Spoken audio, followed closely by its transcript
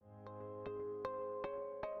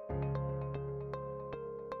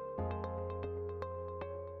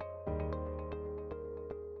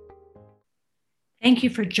Thank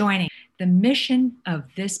you for joining. The mission of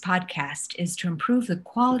this podcast is to improve the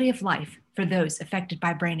quality of life for those affected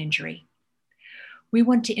by brain injury. We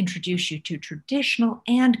want to introduce you to traditional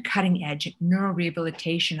and cutting-edge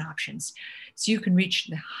neurorehabilitation options so you can reach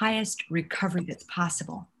the highest recovery that's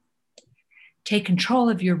possible. Take control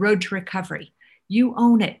of your road to recovery. You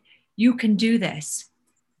own it. You can do this,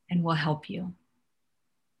 and we'll help you.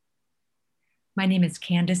 My name is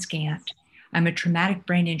Candace Gant. I'm a traumatic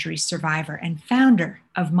brain injury survivor and founder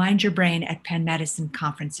of Mind Your Brain at Penn Medicine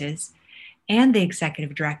conferences and the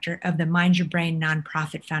executive director of the Mind Your Brain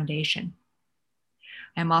nonprofit foundation.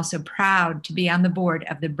 I'm also proud to be on the board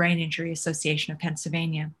of the Brain Injury Association of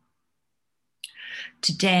Pennsylvania.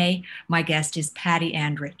 Today, my guest is Patty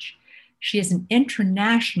Andrich. She is an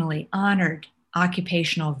internationally honored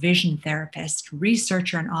occupational vision therapist,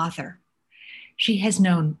 researcher, and author. She is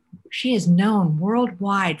known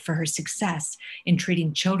worldwide for her success in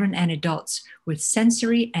treating children and adults with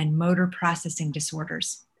sensory and motor processing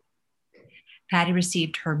disorders. Patty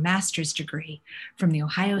received her master's degree from the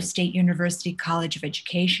Ohio State University College of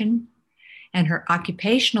Education and her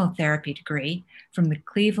occupational therapy degree from the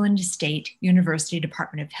Cleveland State University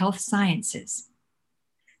Department of Health Sciences.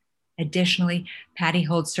 Additionally, Patty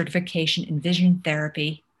holds certification in vision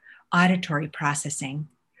therapy, auditory processing,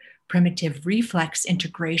 primitive reflex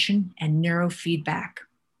integration, and neurofeedback.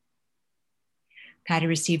 Patty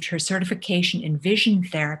received her certification in vision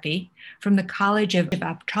therapy from the College of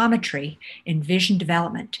Optometry in Vision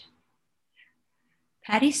Development.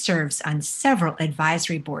 Patty serves on several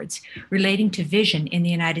advisory boards relating to vision in the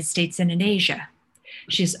United States and in Asia.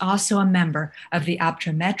 She is also a member of the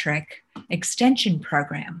Optometric Extension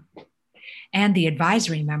Program and an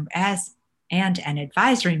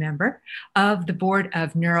advisory member of the Board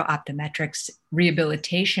of Neuro-Optometrics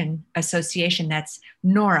Rehabilitation Association, that's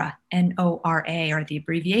NORA, N-O-R-A are the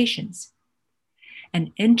abbreviations,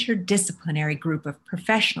 an interdisciplinary group of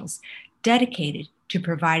professionals dedicated to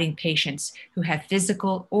providing patients who have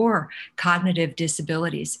physical or cognitive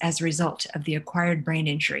disabilities as a result of the acquired brain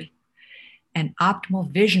injury, and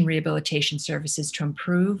optimal vision rehabilitation services to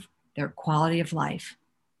improve their quality of life.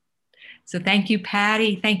 So thank you,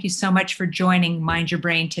 Patty. Thank you so much for joining Mind Your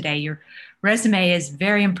Brain today. Your resume is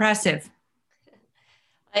very impressive.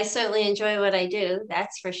 I certainly enjoy what I do,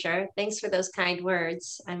 that's for sure. Thanks for those kind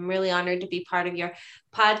words. I'm really honored to be part of your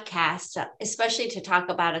podcast, especially to talk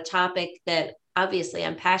about a topic that obviously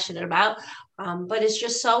I'm passionate about, but it's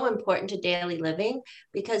just so important to daily living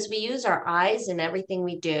because we use our eyes in everything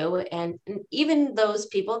we do. And even those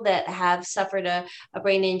people that have suffered a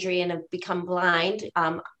brain injury and have become blind,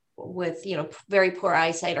 with very poor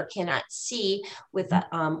eyesight or cannot see with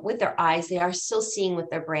their eyes, they are still seeing with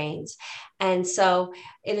their brains. And so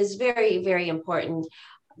it is very, very important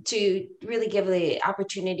to really give the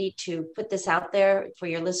opportunity to put this out there for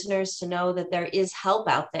your listeners to know that there is help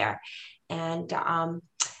out there. And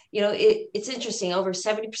it's interesting, over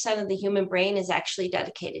 70% of the human brain is actually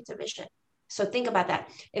dedicated to vision. So think about that.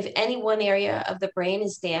 If any one area of the brain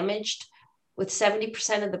is damaged, with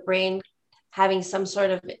 70% of the brain having some sort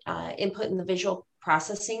of input in the visual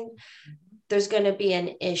processing, there's going to be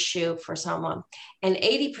an issue for someone. And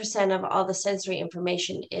 80% of all the sensory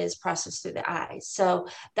information is processed through the eyes. So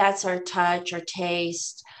that's our touch, our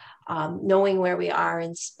taste, knowing where we are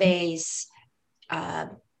in space,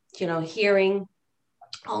 hearing,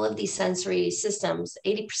 all of these sensory systems.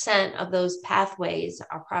 80% of those pathways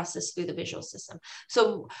are processed through the visual system.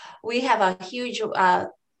 So we have a huge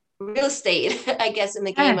real estate, I guess, in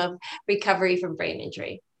the game of recovery from brain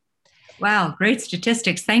injury. Wow, great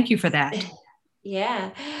statistics. Thank you for that.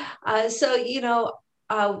 Yeah.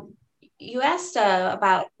 You asked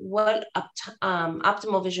about what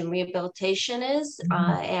optimal vision rehabilitation is,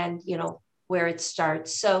 and where it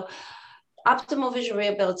starts. So optimal vision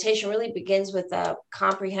rehabilitation really begins with a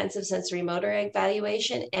comprehensive sensory motor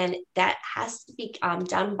evaluation, and that has to be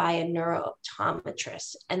done by a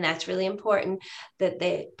neuro-optometrist. And that's really important that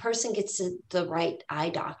the person gets to the right eye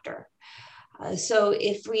doctor. So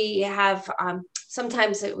if we have,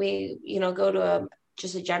 sometimes that we, go to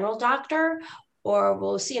just a general doctor, or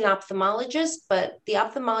we'll see an ophthalmologist, but the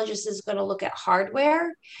ophthalmologist is going to look at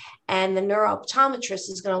hardware and the neuro-optometrist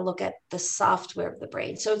is going to look at the software of the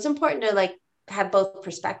brain. So it's important to have both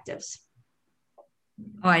perspectives.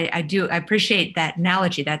 Oh, I do. I appreciate that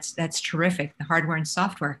analogy. That's terrific, the hardware and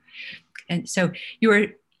software. And so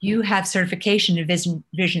you have certification in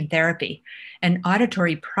vision therapy and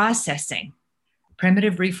auditory processing,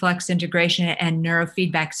 primitive reflex integration, and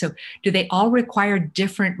neurofeedback. So do they all require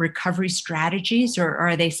different recovery strategies, or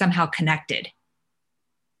are they somehow connected?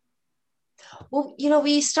 Well,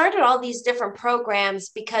 we started all these different programs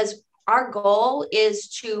because our goal is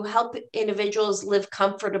to help individuals live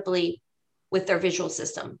comfortably with their visual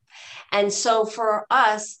system. And so for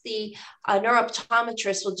us, the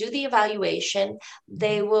neurooptometrist will do the evaluation.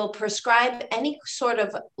 They will prescribe any sort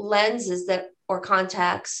of lenses that or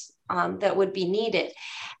contacts that would be needed.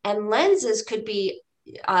 And lenses could be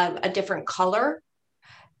a different color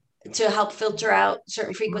to help filter out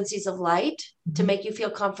certain frequencies of light to make you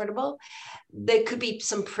feel comfortable. There could be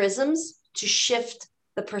some prisms to shift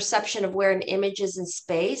the perception of where an image is in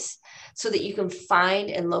space so that you can find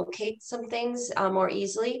and locate some things more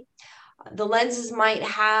easily. The lenses might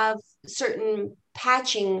have certain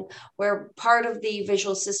patching where part of the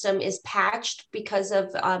visual system is patched because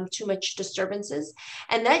of too much disturbances.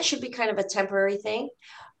 And that should be kind of a temporary thing.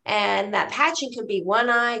 And that patching could be one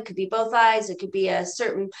eye, it could be both eyes, it could be a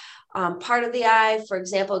certain part of the eye. For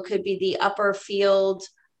example, it could be the upper field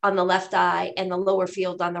on the left eye and the lower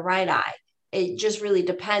field on the right eye. It just really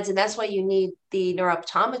depends. And that's why you need the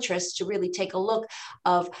neurooptometrist to really take a look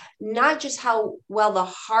of not just how well the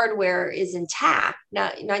hardware is intact,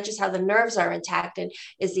 not just how the nerves are intact and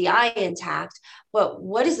is the eye intact, but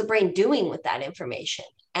what is the brain doing with that information?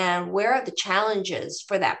 And where are the challenges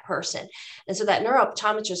for that person? And so that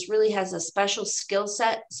neurooptometrist really has a special skill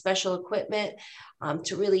set, special equipment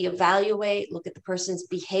to really evaluate, look at the person's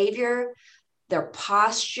behavior, their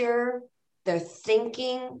posture, their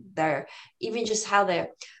thinking, their even just how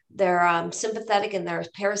their sympathetic and their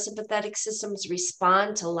parasympathetic systems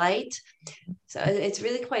respond to light. So it's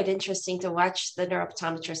really quite interesting to watch the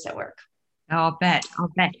neurooptometrist at work. I'll bet.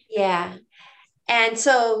 Yeah. And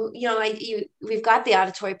so, we've got the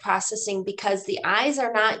auditory processing because the eyes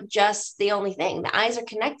are not just the only thing. The eyes are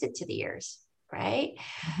connected to the ears, right?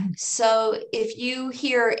 Mm-hmm. So if you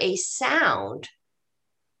hear a sound,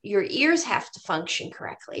 your ears have to function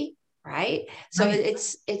correctly, right? So right.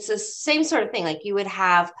 It's the same sort of thing. Like you would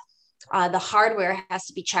have the hardware has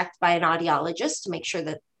to be checked by an audiologist to make sure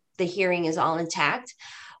that the hearing is all intact.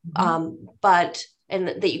 Mm-hmm. And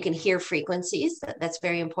that you can hear frequencies, that's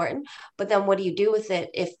very important. But then what do you do with it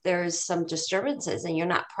if there's some disturbances and you're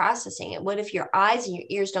not processing it? What if your eyes and your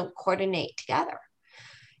ears don't coordinate together?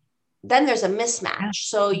 Then there's a mismatch.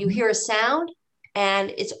 So you hear a sound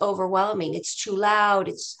and it's overwhelming. It's too loud.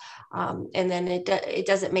 And then it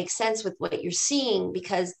doesn't make sense with what you're seeing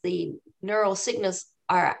because the neural signals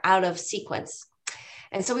are out of sequence.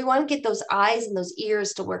 And so we want to get those eyes and those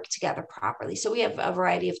ears to work together properly. So we have a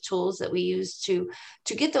variety of tools that we use to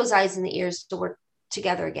get those eyes and the ears to work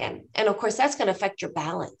together again. And of course, that's going to affect your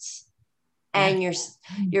balance and your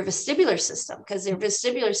vestibular system, because your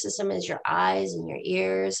vestibular system is your eyes and your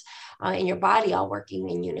ears and your body all working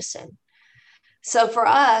in unison. So for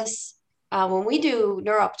us, when we do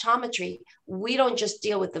neurooptometry, we don't just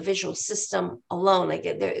deal with the visual system alone. Like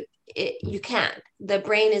you can't. The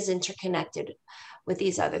brain is interconnected with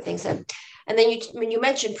these other things. And then when you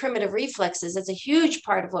mentioned primitive reflexes, that's a huge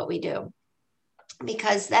part of what we do,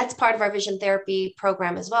 because that's part of our vision therapy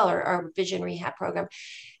program as well, or our vision rehab program.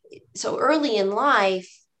 So early in life,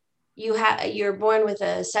 you're born with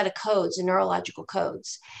a set of codes, and neurological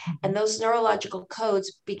codes. And those neurological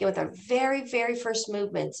codes begin with our very, very first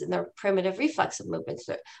movements, and they're primitive reflexive movements.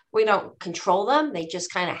 We don't control them. They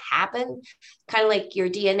just kind of happen, kind of like your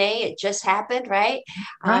DNA. It just happened, right?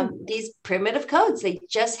 These primitive codes, they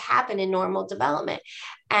just happen in normal development.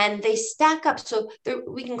 And they stack up. So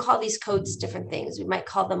we can call these codes different things. We might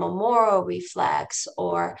call them a Moro reflex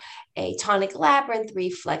or a tonic labyrinth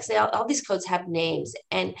reflex. All these codes have names.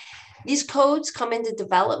 And these codes come into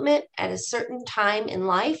development at a certain time in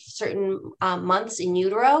life, certain months in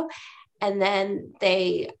utero, and then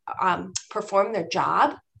they perform their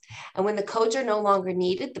job. And when the codes are no longer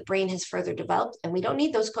needed, the brain has further developed, and we don't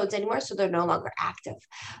need those codes anymore, so they're no longer active.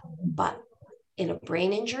 But in a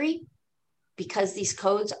brain injury, because these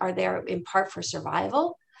codes are there in part for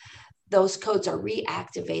survival, those codes are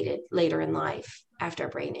reactivated later in life after a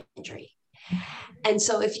brain injury. And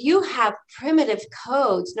so if you have primitive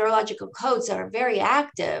codes, neurological codes that are very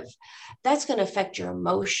active, that's going to affect your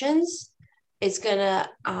emotions. It's going to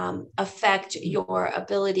affect your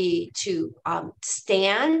ability to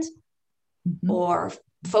stand or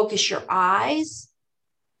focus your eyes,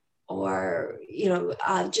 or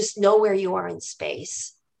just know where you are in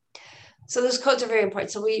space. So those codes are very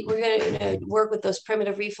important. So we're going to work with those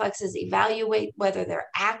primitive reflexes, evaluate whether they're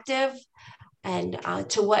active and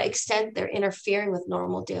to what extent they're interfering with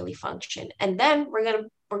normal daily function. And then we're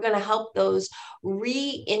going to help those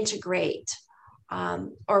reintegrate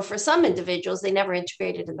or for some individuals, they never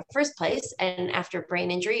integrated in the first place. And after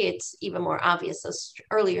brain injury, it's even more obvious those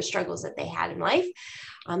earlier struggles that they had in life.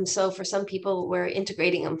 So for some people, we're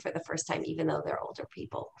integrating them for the first time, even though they're older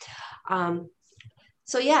people.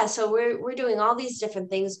 So we're doing all these different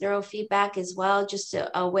things, neurofeedback as well, just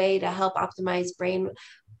a way to help optimize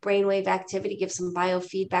brainwave activity, give some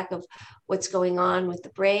biofeedback of what's going on with the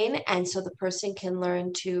brain. And so the person can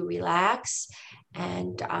learn to relax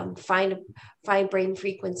and find brain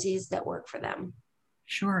frequencies that work for them.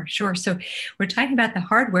 Sure. So we're talking about the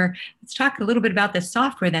hardware. Let's talk a little bit about the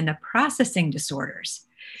software, then the processing disorders.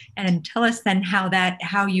 And tell us then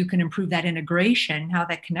how you can improve that integration, how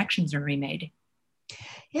that connections are remade.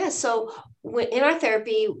 Yeah, so in our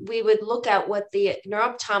therapy, we would look at what the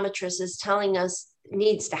neurooptometrist is telling us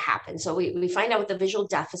needs to happen. So we find out what the visual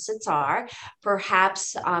deficits are.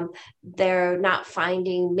 Perhaps they're not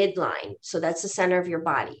finding midline. So that's the center of your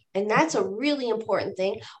body. And that's a really important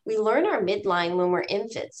thing. We learn our midline when we're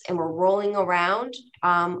infants and we're rolling around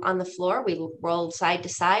on the floor. We roll side to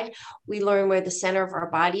side. We learn where the center of our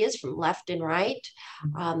body is from left and right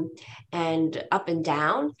and up and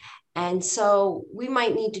down. And so we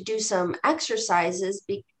might need to do some exercises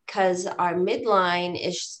because our midline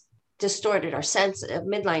is distorted, our sense of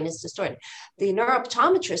midline is distorted. The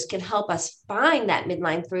neurooptometrist can help us find that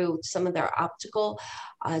midline through some of their optical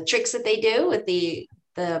tricks that they do with the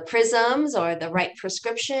prisms or the right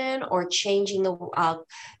prescription or changing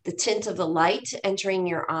the tint of the light entering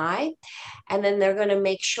your eye. And then they're going to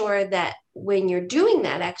make sure that when you're doing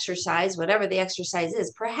that exercise, whatever the exercise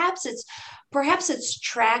is, perhaps it's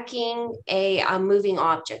tracking a moving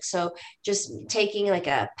object. So just taking like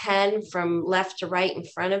a pen from left to right in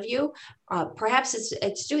front of you, perhaps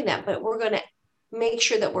it's doing that, but we're going to make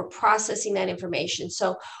sure that we're processing that information.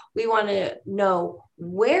 So we want to know,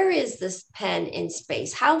 where is this pen in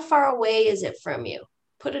space? How far away is it from you?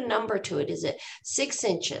 Put a number to it. Is it 6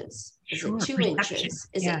 inches? Is it 2 inches?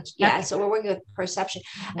 So we're working with perception.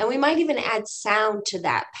 And we might even add sound to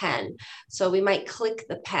that pen. So we might click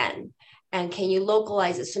the pen. And can you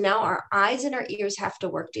localize it? So now our eyes and our ears have to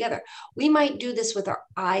work together. We might do this with our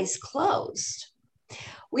eyes closed.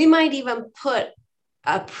 We might even put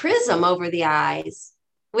a prism over the eyes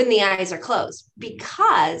when the eyes are closed,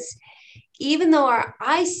 because even though our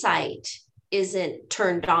eyesight isn't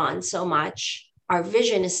turned on so much, our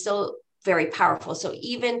vision is still very powerful. So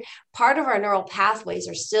even part of our neural pathways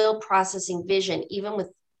are still processing vision, even with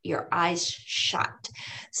your eyes shut.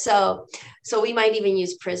 So we might even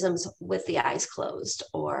use prisms with the eyes closed,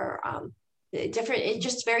 or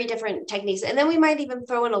just very different techniques. And then we might even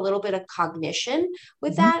throw in a little bit of cognition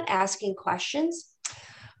with that, asking questions.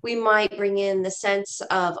 We might bring in the sense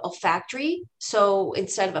of olfactory. So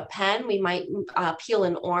instead of a pen, we might peel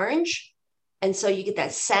an orange. And so you get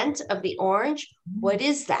that scent of the orange. What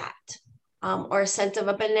is that? Or a scent of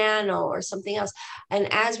a banana or something else.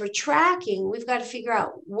 And as we're tracking, we've got to figure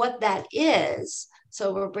out what that is.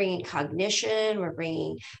 So we're bringing cognition, we're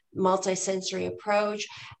bringing multisensory approach,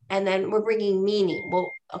 and then we're bringing meaning. Well,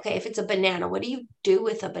 okay, if it's a banana, what do you do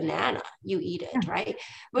with a banana? You eat it, right?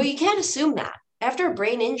 Well, you can't assume that. After a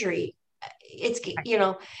brain injury,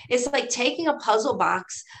 it's like taking a puzzle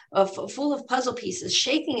box full of puzzle pieces,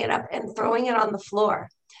 shaking it up and throwing it on the floor.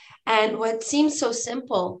 And what seems so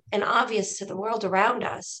simple and obvious to the world around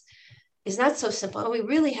us is not so simple. And we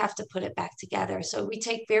really have to put it back together. So we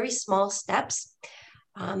take very small steps,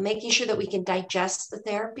 making sure that we can digest the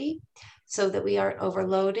therapy so that we aren't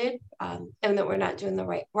overloaded and that we're not doing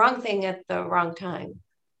the wrong thing at the wrong time.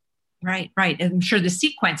 Right. I'm sure the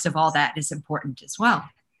sequence of all that is important as well.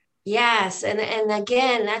 Yes. And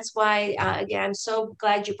again, that's why, I'm so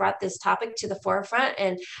glad you brought this topic to the forefront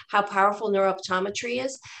and how powerful neurooptometry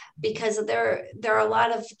is, because there are a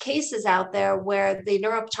lot of cases out there where the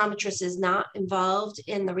neurooptometrist is not involved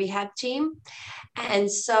in the rehab team.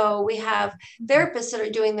 And so we have therapists that are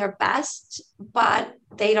doing their best, but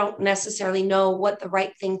they don't necessarily know what the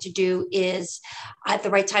right thing to do is at the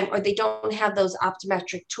right time, or they don't have those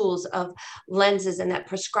optometric tools of lenses and that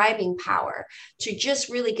prescribing power to just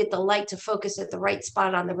really get the light to focus at the right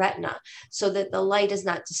spot on the retina so that the light is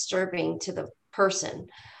not disturbing to the person.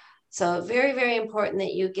 So very, very important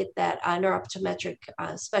that you get that neurooptometric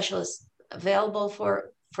specialist available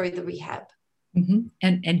for the rehab.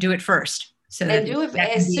 And do it first. And do it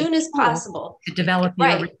as soon as possible to develop your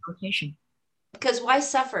rehabilitation. Because why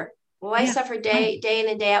suffer? Why suffer day in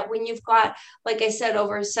and day out when you've got, like I said,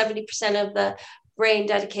 over 70% of the brain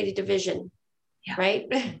dedicated to vision, right?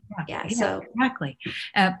 So exactly.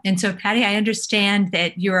 And so, Patty, I understand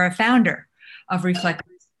that you're a founder of Reflect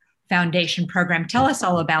Foundation program. Tell us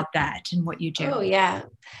all about that and what you do. Oh yeah.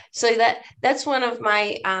 So that's one of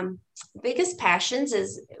my biggest passions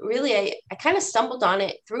is really, I kind of stumbled on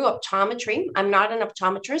it through optometry. I'm not an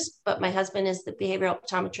optometrist, but my husband is the behavioral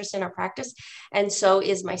optometrist in our practice. And so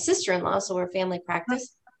is my sister-in-law. So we're family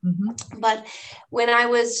practice. Mm-hmm. But when I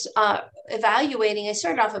was evaluating, I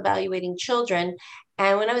started off evaluating children.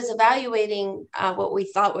 And when I was evaluating what we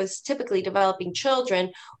thought was typically developing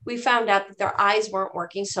children, we found out that their eyes weren't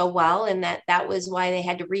working so well, and that was why they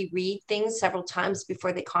had to reread things several times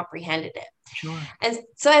before they comprehended it. Sure. And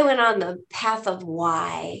so I went on the path of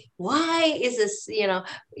why. Why is this,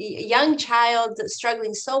 young child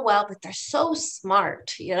struggling so well, but they're so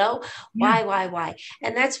smart, Why?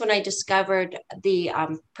 And that's when I discovered the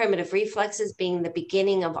primitive reflexes being the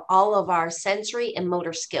beginning of all of our sensory and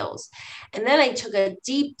motor skills. And then I took a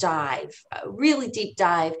deep dive, a really deep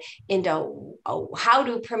dive into how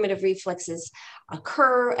do primitive reflexes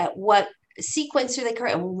occur, at what sequence do they occur,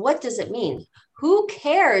 and what does it mean? Who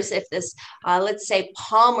cares if this, let's say,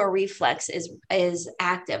 palmar reflex is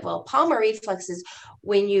active? Well, palmar reflex is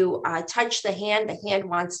when you touch the hand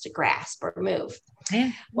wants to grasp or move.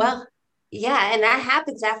 Yeah. Well, yeah, and that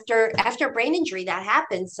happens after brain injury. That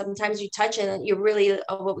happens. Sometimes you touch and you're really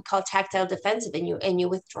what we call tactile defensive, and you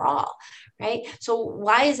withdraw, right? So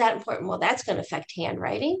why is that important? Well, that's going to affect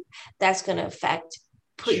handwriting. That's going to affect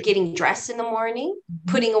getting dressed in the morning,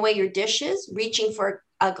 putting away your dishes, reaching for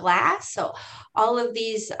a glass. So all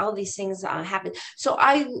these things happen. So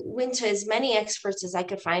I went to as many experts as I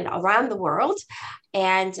could find around the world,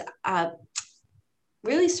 and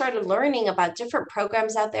really started learning about different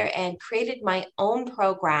programs out there, and created my own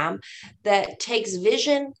program that takes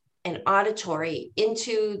vision and auditory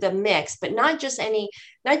into the mix, but not just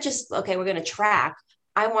okay, we're going to track.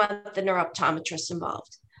 I want the neurooptometrist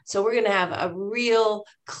involved. So we're going to have a real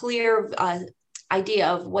clear idea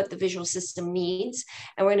of what the visual system needs.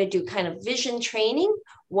 And we're going to do kind of vision training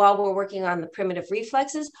while we're working on the primitive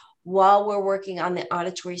reflexes, while we're working on the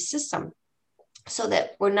auditory system, so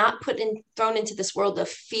that we're not thrown into this world of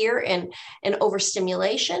fear and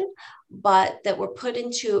overstimulation, but that we're put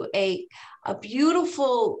into a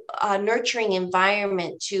beautiful, nurturing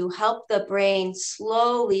environment to help the brain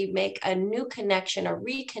slowly make a new connection or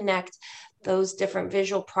reconnect those different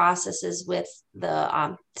visual processes with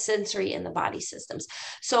the sensory and the body systems.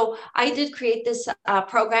 So I did create this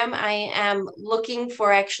program. I am looking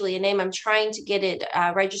for actually a name. I'm trying to get it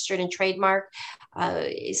registered and trademarked.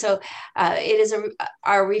 So it is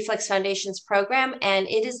our Reflex Foundations program, and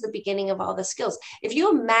it is the beginning of all the skills. If you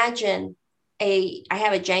imagine I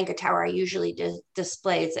have a Jenga tower I usually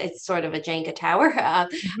display. It's sort of a Jenga tower.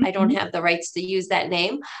 I don't have the rights to use that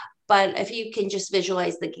name. But if you can just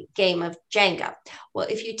visualize the game of Jenga, well,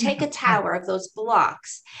 if you take a tower of those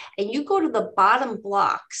blocks and you go to the bottom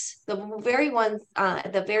blocks, the very one,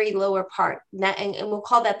 the very lower part, and we'll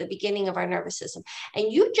call that the beginning of our nervous system,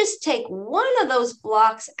 and you just take one of those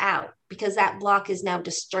blocks out because that block is now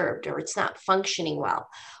disturbed or it's not functioning well,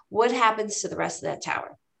 what happens to the rest of that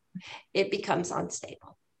tower? It becomes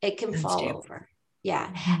unstable. It can fall over.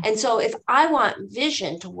 Yeah. And so if I want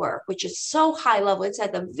vision to work, which is so high level, it's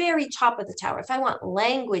at the very top of the tower. If I want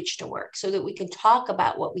language to work so that we can talk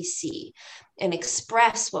about what we see and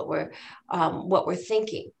express what we're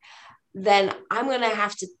thinking, then I'm going to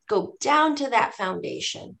have to go down to that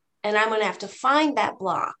foundation, and I'm going to have to find that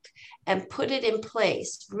block and put it in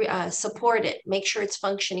place, support it, make sure it's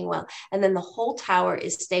functioning well. And then the whole tower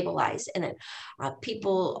is stabilized. And then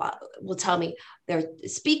people will tell me their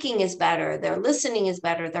speaking is better, their listening is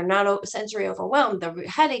better, they're not sensory overwhelmed, their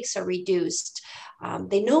headaches are reduced,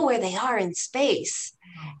 they know where they are in space,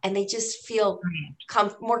 and they just feel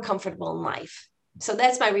more comfortable in life. So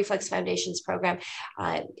that's my Reflex Foundations program.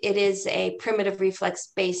 It is a primitive reflex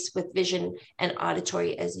based with vision and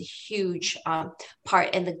auditory as a huge part.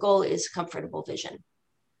 And the goal is comfortable vision.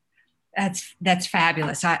 That's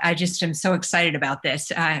fabulous. I just am so excited about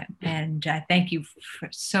this. And thank you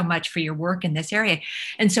so much for your work in this area.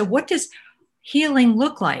 And so what does healing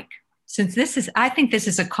look like? Since I think this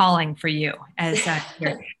is a calling for you as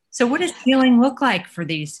so what does healing look like for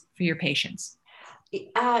your patients?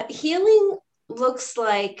 Healing looks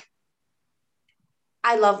like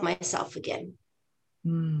I love myself again.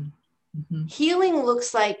 Mm-hmm. Healing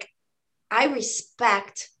looks like I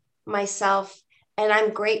respect myself and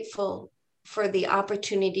I'm grateful for the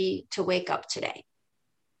opportunity to wake up today.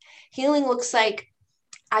 Healing looks like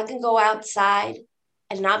I can go outside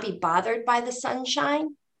and not be bothered by the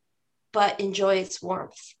sunshine, but enjoy its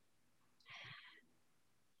warmth.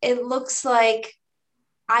 It looks like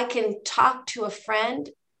I can talk to a friend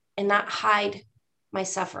and not hide my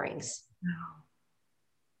sufferings.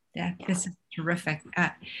 Yeah, this is terrific.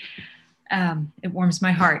 It warms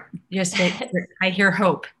my heart. I hear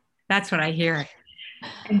hope. That's what I hear.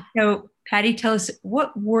 And so, Patty, tell us,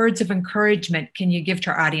 what words of encouragement can you give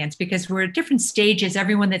to our audience? Because we're at different stages,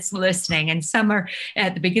 everyone that's listening, and some are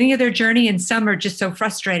at the beginning of their journey and some are just so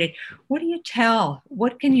frustrated. What do you tell?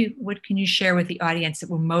 What can you share with the audience that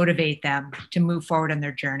will motivate them to move forward on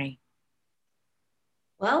their journey?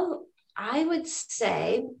 Well, I would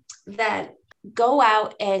say that go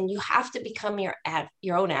out and you have to become your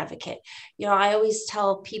own advocate. I always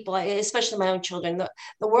tell people, especially my own children,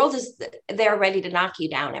 the world is there ready to knock you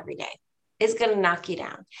down every day. It's going to knock you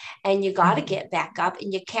down, and you got to get back up,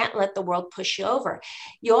 and you can't let the world push you over.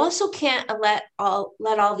 You also can't let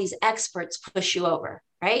all these experts push you over,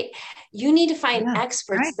 right? You need to find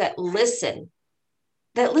experts Right. that listen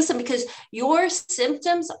because your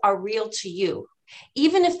symptoms are real to you,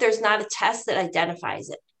 even if there's not a test that identifies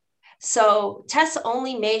it. So tests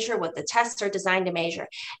only measure what the tests are designed to measure.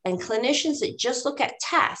 And clinicians that just look at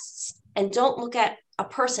tests and don't look at a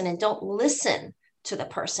person and don't listen to the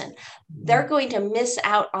person, they're going to miss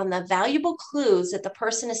out on the valuable clues that the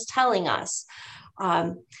person is telling us,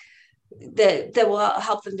 that will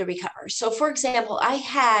help them to recover. So, for example, I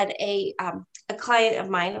had a client of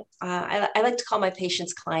mine. I like to call my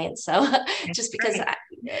patients clients. So, just because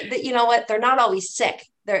you know what, they're not always sick.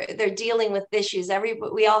 They're dealing with issues.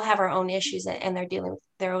 We all have our own issues, and they're dealing with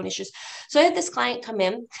their own issues. So, I had this client come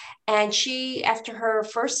in, and she, after her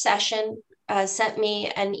first session, sent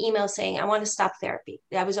me an email saying, "I want to stop therapy.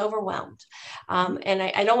 I was overwhelmed, and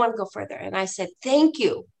I don't want to go further." And I said, "Thank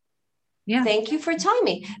you." Yeah. Thank you for telling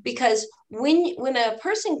me, because when a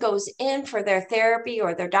person goes in for their therapy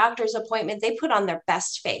or their doctor's appointment, they put on their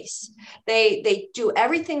best face. They do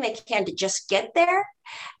everything they can to just get there,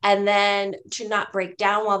 and then to not break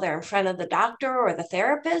down while they're in front of the doctor or the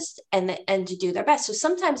therapist, and to do their best. So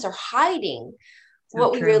sometimes they're hiding So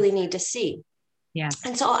what we true. really need to see. Yes.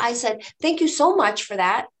 And so I said, "Thank you so much for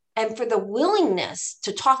that." And for the willingness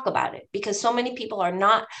to talk about it, because so many people are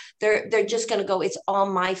not, they're just going to go, "It's all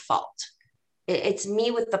my fault. It's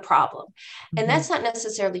me with the problem." And Mhm. that's not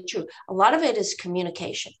necessarily true. A lot of it is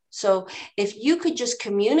communication. So if you could just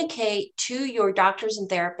communicate to your doctors and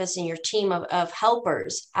therapists and your team of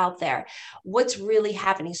helpers out there what's really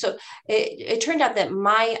happening. So it turned out that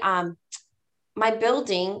my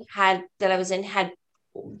building that I was in had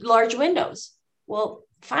large windows. Well,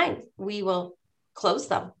 fine, we will close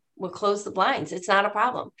them. We'll close the blinds. It's not a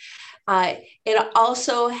problem. Uh, it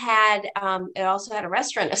also had a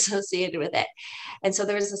restaurant associated with it, and so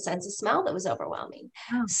there was a sense of smell that was overwhelming.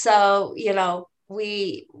 Oh, So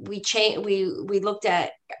we looked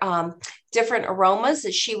at different aromas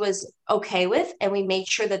that she was okay with, and we made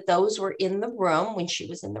sure that those were in the room when she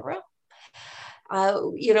was in the room.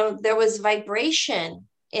 There was vibration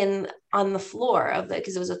in on the floor of the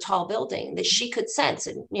because it was a tall building that she could sense,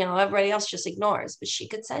 and everybody else just ignores, but she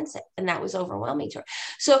could sense it, and that was overwhelming to her.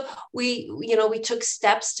 So we took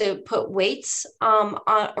steps to put weights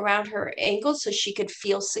around her ankles so she could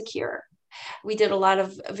feel secure. We did a lot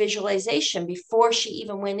of visualization before she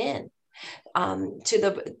even went in to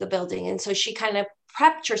the building. And so she kind of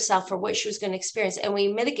prepped herself for what she was going to experience. And we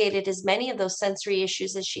mitigated as many of those sensory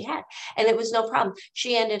issues as she had. And it was no problem.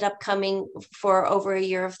 She ended up coming for over a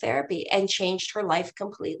year of therapy and changed her life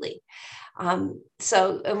completely.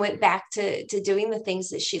 So I went back to doing the things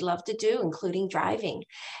that she loved to do, including driving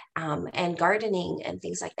and gardening and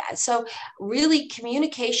things like that. So really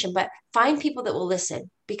communication, but find people that will listen,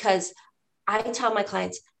 because I tell my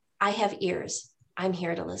clients, I have ears. I'm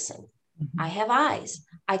here to listen. I mhm. have eyes.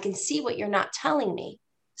 I can see what you're not telling me.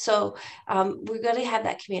 So we're going to have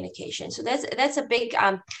that communication. So that's a big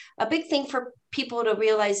thing for people to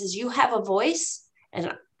realize is you have a voice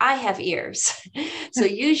and I have ears. So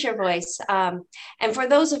use your voice. And for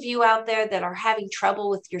those of you out there that are having trouble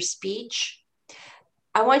with your speech,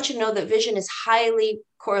 I want you to know that vision is highly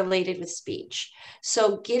correlated with speech.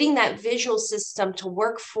 So getting that visual system to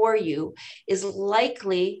work for you is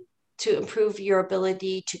likely to improve your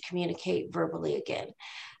ability to communicate verbally again.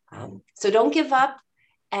 So don't give up.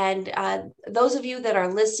 And those of you that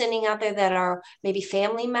are listening out there that are maybe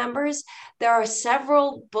family members, there are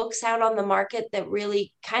several books out on the market that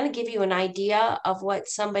really kind of give you an idea of what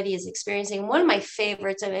somebody is experiencing. One of my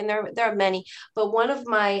favorites, and there are many, but one of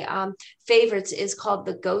my favorites is called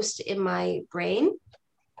The Ghost in My Brain.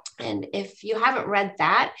 And if you haven't read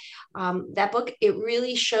that book, it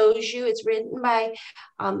really shows you. It's written by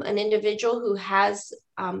an individual who has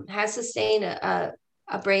sustained a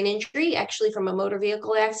a brain injury, actually from a motor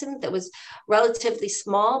vehicle accident that was relatively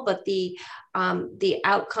small, but the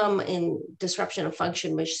outcome and disruption of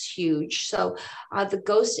function was huge. So The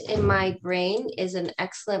Ghost in My Brain is an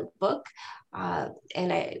excellent book. And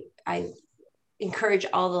I encourage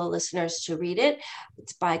all the listeners to read it.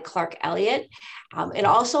 It's by Clark Elliott. It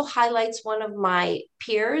also highlights one of my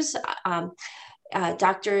peers,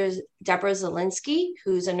 Dr. Deborah Zelinsky,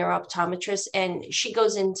 who's a neurooptometrist, and she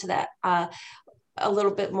goes into that a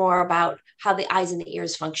little bit more about how the eyes and the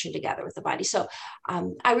ears function together with the body. So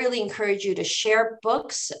I really encourage you to share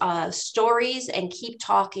books, stories, and keep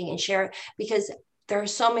talking and share, because there are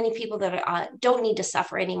so many people that don't need to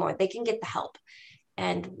suffer anymore. They can get the help.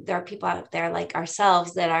 And there are people out there like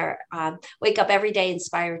ourselves that are wake up every day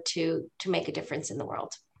inspired to make a difference in the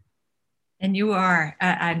world. And you are.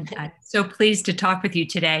 I'm so pleased to talk with you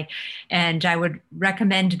today. And I would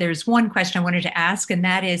recommend, there's one question I wanted to ask, and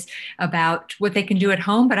that is about what they can do at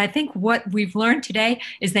home. But I think what we've learned today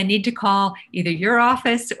is they need to call either your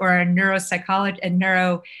office or a neuropsychologist, a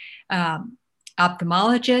neuro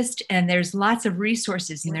ophthalmologist. And there's lots of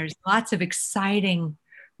resources and there's lots of exciting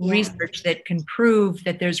research that can prove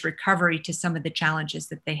that there's recovery to some of the challenges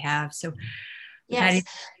that they have. So, yes.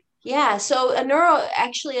 Yeah. So I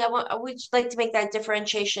would like to make that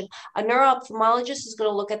differentiation. A neuro-ophthalmologist is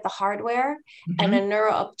going to look at the hardware, and a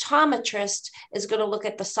neuro-optometrist is going to look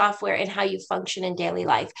at the software and how you function in daily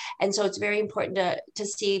life. And so it's very important to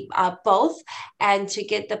see both and to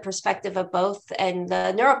get the perspective of both. And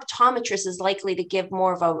the neuro-optometrist is likely to give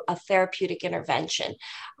more of a therapeutic intervention,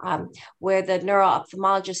 where the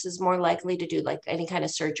neuro-ophthalmologist is more likely to do like any kind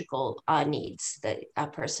of surgical needs that a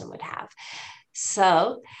person would have.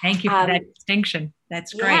 So thank you for that distinction.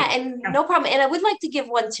 That's great. Yeah, and no problem. And I would like to give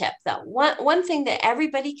one tip, though. One thing that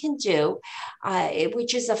everybody can do,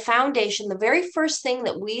 which is a foundation. The very first thing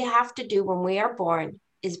that we have to do when we are born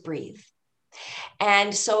is breathe.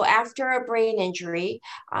 And so after a brain injury,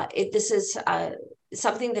 this is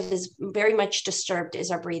something that is very much disturbed,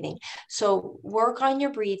 is our breathing. So work on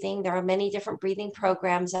your breathing. There are many different breathing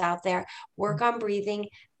programs out there. Work on breathing.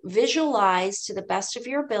 Visualize to the best of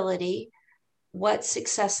your ability what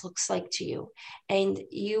success looks like to you, and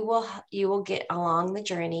you will get along the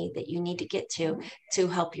journey that you need to get to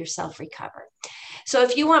help yourself recover. So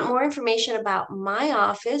if you want more information about my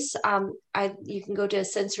office, you can go to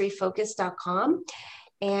sensoryfocus.com,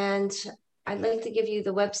 and I'd like to give you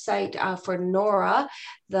the website for NORA,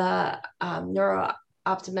 the Neuro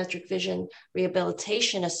Optometric Vision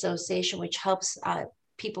Rehabilitation Association, which helps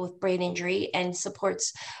people with brain injury and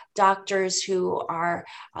supports doctors who are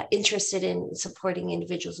interested in supporting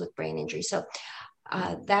individuals with brain injury. So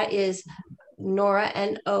that is NORA,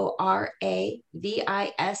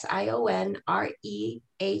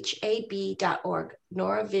 NORAVISIONREHAB.org,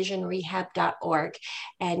 NORAVisionRehab.org,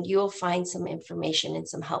 and you'll find some information and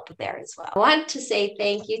some help there as well. I want to say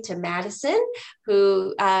thank you to Madison,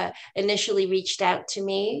 who initially reached out to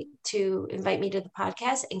me to invite me to the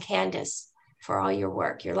podcast, and Candace for all your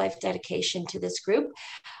work, your life dedication to this group,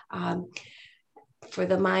 for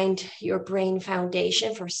the Mind Your Brain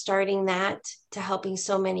Foundation, for starting that, to helping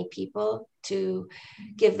so many people, to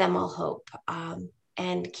give them all hope.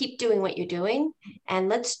 And keep doing what you're doing, and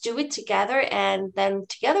let's do it together, and then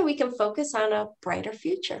together we can focus on a brighter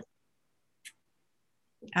future.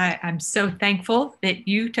 I'm so thankful that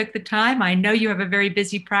you took the time. I know you have a very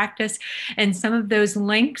busy practice, and some of those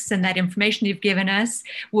links and that information you've given us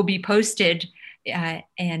will be posted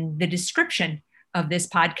in the description of this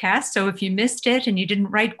podcast. So if you missed it and you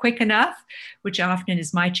didn't write quick enough, which often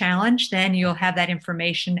is my challenge, then you'll have that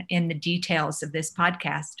information in the details of this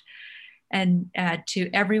podcast. And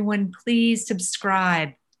to everyone, please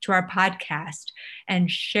subscribe to our podcast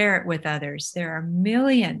and share it with others. There are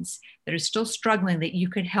millions that are still struggling that you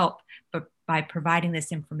could help by providing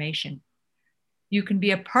this information. You can be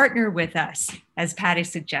a partner with us, as Patty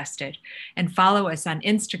suggested, and follow us on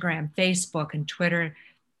Instagram, Facebook, and Twitter.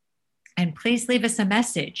 And please leave us a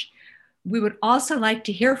message. We would also like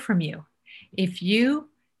to hear from you. If you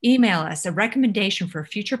email us a recommendation for a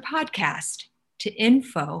future podcast to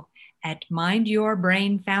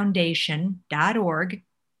info@mindyourbrainfoundation.org,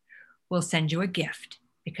 we'll send you a gift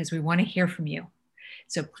because we want to hear from you.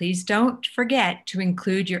 So please don't forget to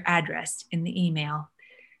include your address in the email.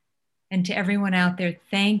 And to everyone out there,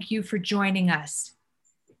 thank you for joining us.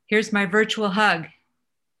 Here's my virtual hug.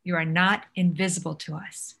 You are not invisible to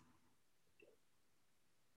us.